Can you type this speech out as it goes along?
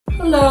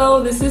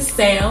Hello, this is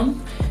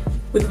Sam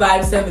with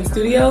Vibe 7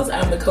 Studios.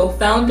 I'm the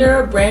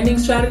co-founder, branding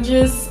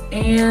strategist,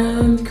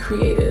 and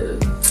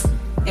creative.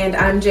 And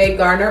I'm Jay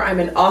Garner.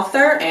 I'm an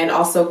author and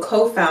also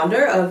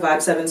co-founder of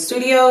Vibe 7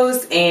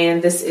 Studios.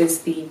 And this is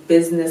the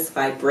Business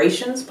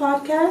Vibrations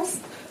podcast,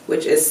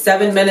 which is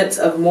 7 minutes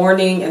of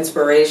morning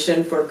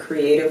inspiration for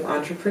creative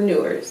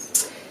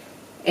entrepreneurs.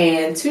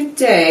 And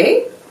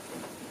today,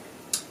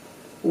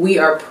 we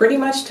are pretty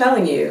much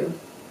telling you,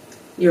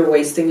 you're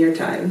wasting your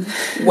time.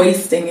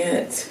 Wasting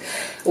it.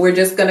 We're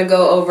just going to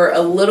go over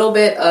a little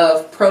bit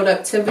of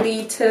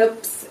productivity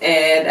tips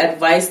and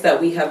advice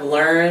that we have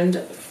learned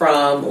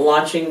from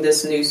launching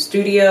this new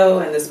studio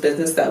and this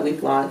business that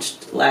we've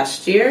launched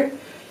last year.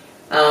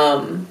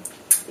 In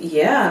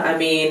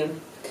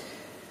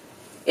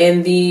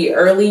the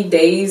early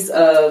days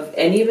of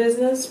any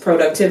business,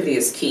 productivity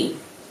is key,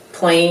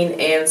 plain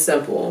and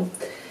simple.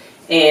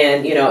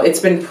 And,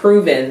 it's been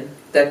proven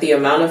that the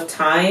amount of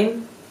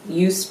time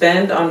you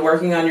spend on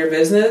working on your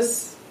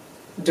business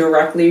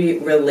directly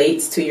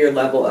relates to your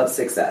level of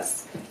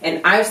success.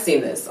 And I've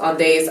seen this on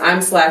days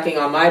I'm slacking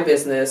on my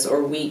business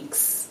or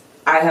weeks.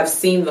 I have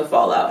seen the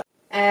fallout.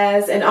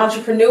 As an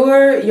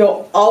entrepreneur,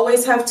 you'll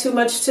always have too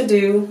much to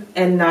do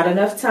and not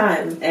enough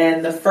time.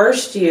 And the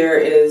first year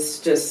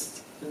is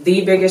just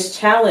the biggest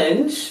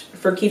challenge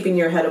for keeping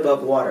your head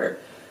above water.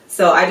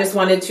 So I just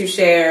wanted to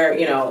share,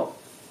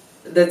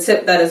 the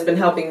tip that has been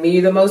helping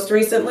me the most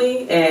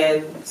recently,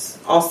 and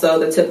also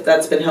the tip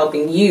that's been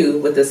helping you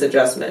with this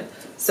adjustment.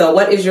 So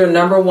what is your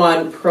number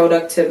one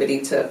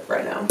productivity tip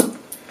right now?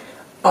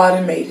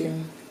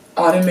 Automation.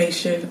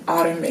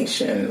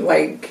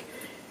 Like,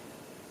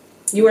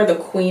 you are the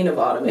queen of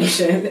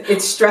automation.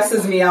 It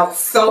stresses me out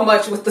so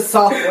much with the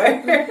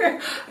software.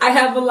 I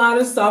have a lot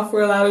of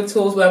software, a lot of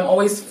tools, but I'm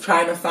always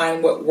trying to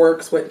find what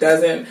works, what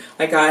doesn't.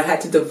 Like, I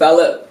had to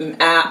develop an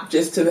app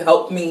just to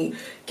help me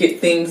get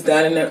things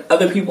done, and then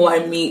other people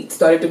I meet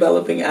started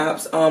developing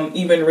apps.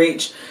 Even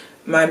Rach,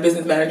 my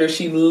business manager,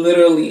 she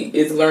literally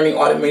is learning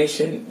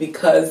automation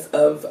because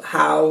of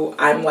how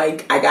I'm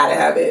like, I gotta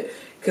have it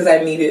because I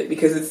need it,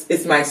 because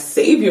it's my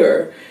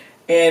savior.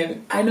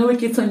 And I know it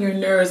gets on your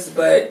nerves,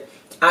 but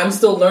I'm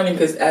still learning,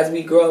 because as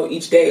we grow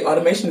each day,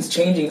 automation is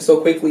changing so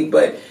quickly.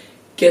 But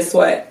guess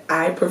what?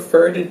 I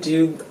prefer to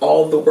do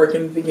all the work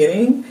in the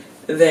beginning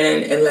and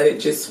let it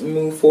just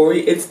move forward.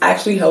 It's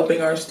actually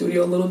helping our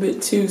studio a little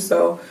bit too.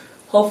 So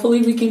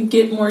hopefully we can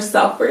get more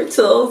software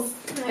tools.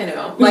 I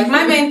know. Like,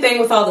 my main thing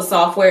with all the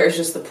software is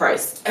just the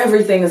price.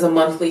 Everything is a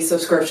monthly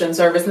subscription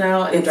service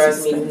now. It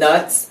drives me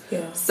nuts.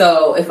 Yeah.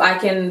 So if I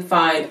can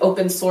find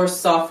open source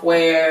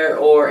software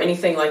or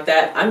anything like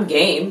that, I'm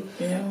game.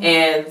 Yeah.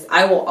 And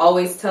I will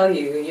always tell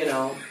you,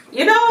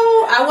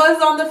 I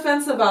was on the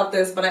fence about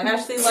this, but I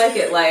actually like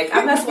it. Like,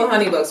 I mess with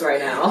HoneyBooks right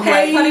now.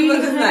 Hey, like,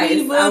 HoneyBooks is nice.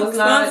 HoneyBooks,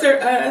 sponsor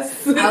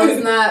us. I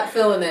was not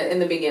feeling it in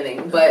the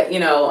beginning. But,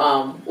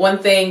 one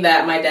thing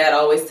that my dad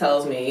always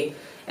tells me,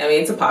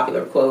 it's a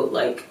popular quote,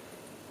 like,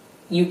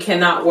 you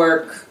cannot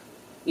work,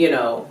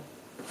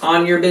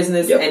 on your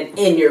business and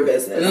in your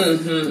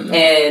business. Mm-hmm.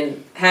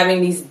 And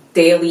having these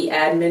daily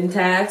admin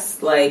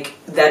tasks, like,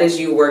 that is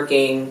you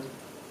working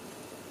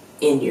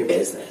in your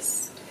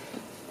business.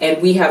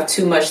 And we have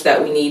too much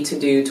that we need to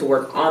do to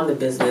work on the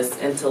business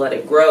and to let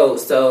it grow.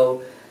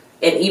 So,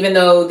 and even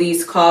though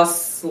these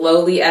costs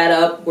slowly add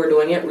up, we're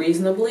doing it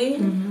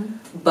reasonably,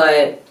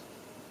 but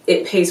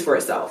it pays for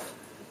itself.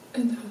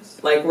 It does.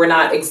 Like, we're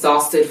not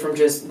exhausted from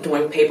just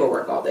doing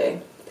paperwork all day.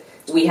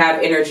 We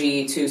have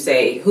energy to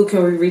say, who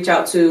can we reach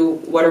out to?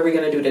 What are we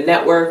going to do to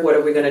network? What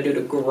are we going to do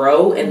to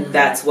grow? And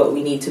that's what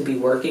we need to be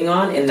working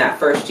on in that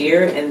first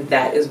year. And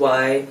that is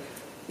why,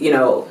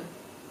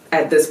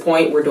 at this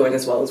point, we're doing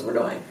as well as we're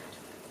doing.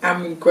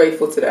 I'm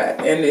grateful to that.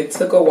 And it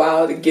took a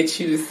while to get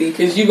you to see,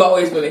 because you've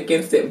always been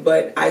against it,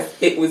 but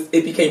it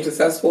became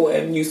successful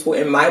and useful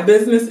in my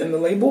business, in the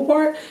label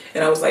part.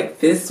 And I was like,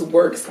 this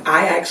works.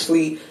 I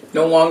actually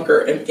no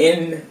longer am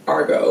in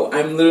Argo.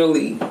 I'm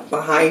literally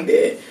behind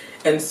it.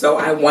 And so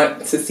I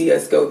want to see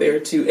us go there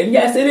too. And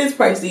yes, it is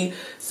pricey.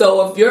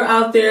 So if you're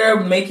out there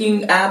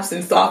making apps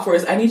and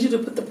softwares, I need you to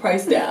put the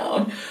price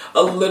down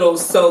a little.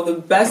 So the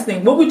best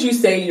thing, what would you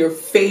say your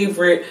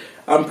favorite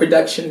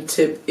production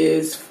tip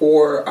is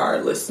for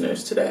our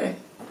listeners today?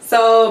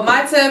 So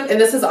my tip, and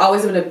this has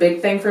always been a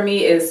big thing for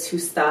me, is to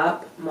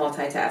stop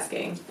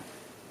multitasking.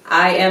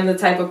 I am the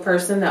type of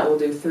person that will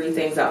do 3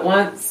 things at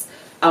once.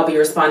 I'll be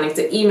responding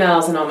to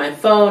emails and on my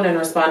phone and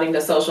responding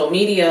to social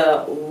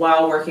media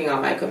while working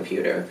on my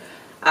computer.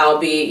 I'll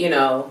be,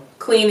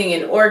 cleaning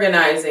and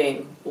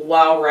organizing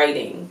while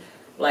writing.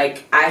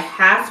 Like, I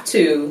have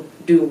to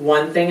do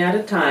one thing at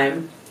a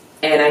time,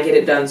 and I get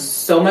it done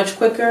so much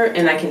quicker,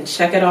 and I can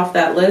check it off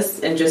that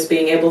list, and just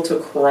being able to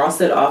cross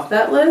it off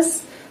that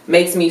list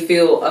makes me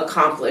feel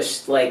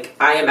accomplished. Like,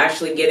 I am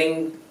actually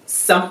getting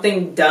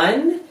something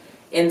done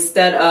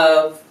instead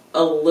of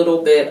a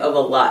little bit of a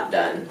lot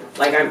done.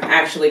 Like, I'm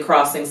actually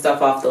crossing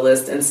stuff off the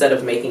list instead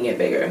of making it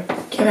bigger.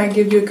 Can I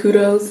give you a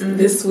kudos?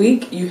 This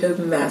week, you have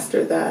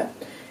mastered that.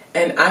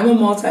 And I'm a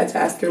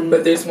multitasker,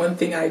 but there's one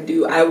thing I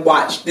do. I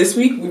watch. This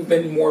week we've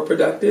been more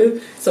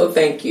productive. So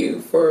thank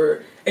you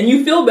for, and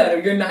you feel better.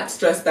 You're not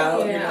stressed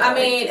out. Yeah, not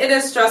it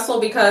is stressful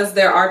because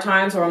there are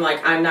times where I'm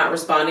like, I'm not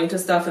responding to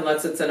stuff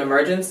unless it's an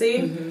emergency.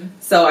 Mm-hmm.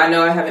 So I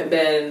know I haven't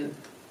been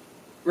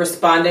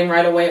responding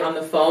right away on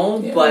the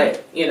phone,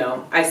 but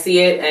I see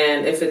it,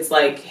 and if it's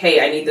like,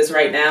 hey, I need this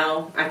right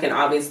now, I can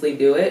obviously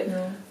do it.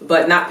 Yeah.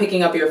 But not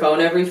picking up your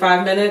phone every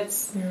 5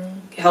 minutes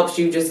helps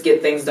you just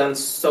get things done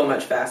so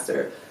much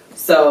faster.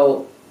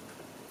 So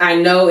I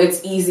know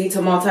it's easy to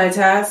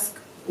multitask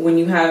when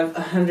you have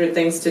 100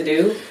 things to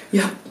do.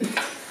 Yeah.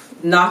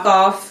 Knock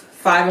off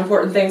 5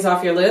 important things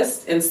off your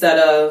list instead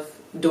of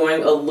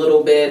doing a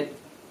little bit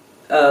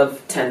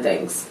of 10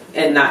 things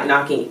and not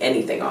knocking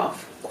anything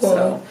off. Cool.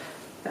 So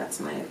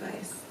that's my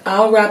advice.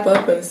 I'll wrap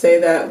up and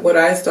say that what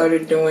I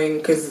started doing,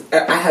 because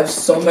I have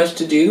so much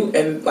to do,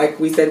 and like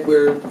we said,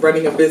 we're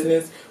running a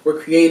business,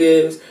 we're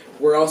creatives,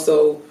 we're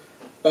also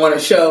on a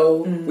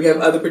show, we have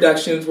other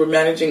productions, we're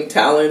managing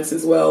talents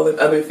as well and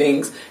other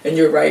things, and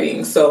you're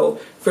writing. So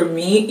for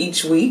me,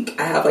 each week,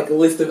 I have like a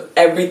list of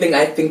everything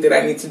I think that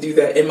I need to do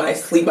that in my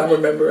sleep I'm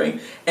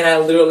remembering, and I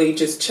literally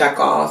just check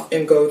off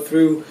and go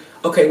through,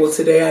 okay, well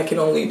today I can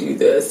only do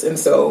this, and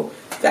so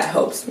that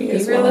helps me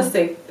as well. Be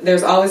realistic.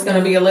 There's always going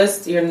to be a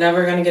list. You're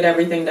never going to get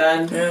everything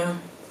done. Yeah.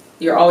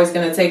 You're always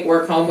going to take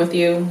work home with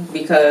you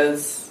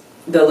because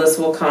the list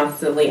will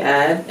constantly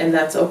add, and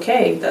that's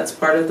okay. That's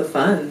part of the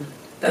fun.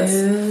 That's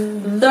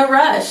the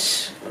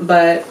rush.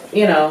 But,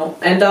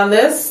 and on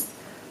this,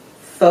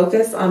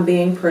 focus on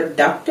being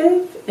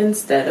productive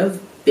instead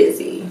of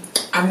busy.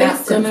 I'm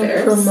not going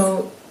to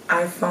promote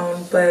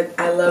iPhone, but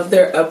I love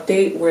their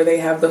update where they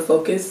have the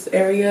focus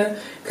area,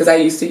 because I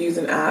used to use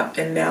an app,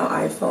 and now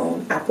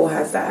Apple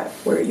has that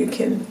where you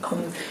can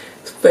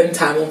spend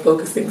time on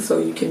focusing, so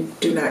you can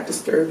do not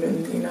disturb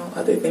and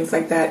other things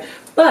like that.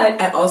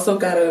 But I also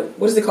got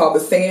what is it called, the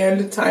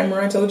sand timer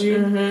I told you?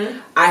 Mm-hmm.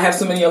 I have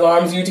so many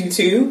alarms, you do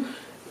too.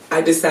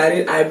 I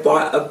decided I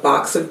bought a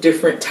box of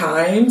different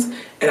times,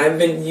 and I've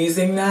been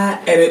using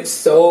that, and it's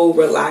so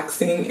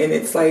relaxing, and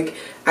it's like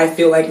I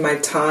feel like my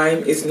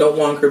time is no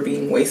longer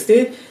being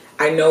wasted.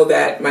 I know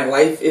that my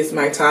life is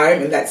my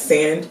time, and that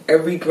sand,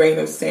 every grain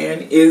of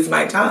sand is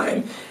my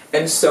time.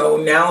 And so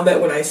now that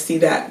when I see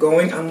that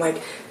going, I'm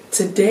like,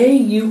 today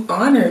you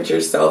honored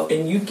yourself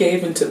and you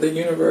gave into the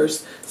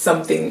universe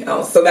something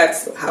else. So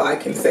that's how I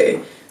can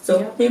say.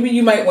 So maybe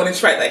you might want to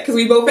try that, because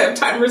we both have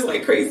timers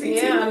like crazy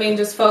too. Yeah,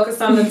 just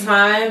focus on the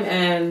time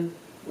and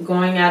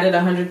going at it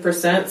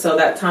 100%. So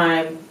that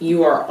time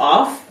you are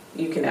off,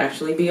 you can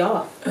actually be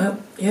off.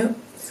 Yep.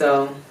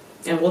 So,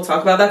 and we'll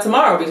talk about that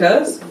tomorrow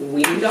because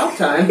we need off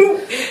time.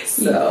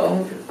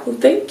 So, well,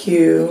 thank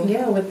you.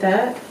 Yeah, with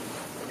that,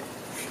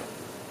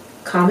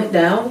 calm it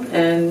down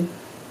and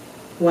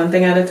one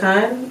thing at a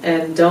time,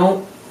 and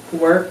don't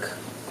work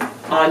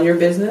on your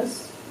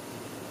business.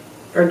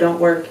 Or don't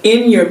work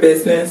in your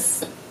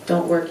business.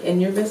 Don't work in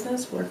your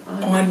business. Work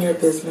on your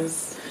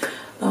business.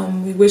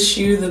 We wish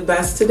you the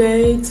best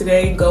today.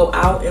 Today, go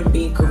out and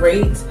be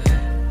great.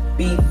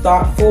 Be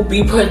thoughtful.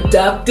 Be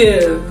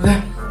productive.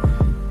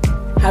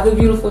 Have a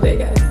beautiful day,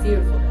 guys.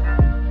 Beautiful day.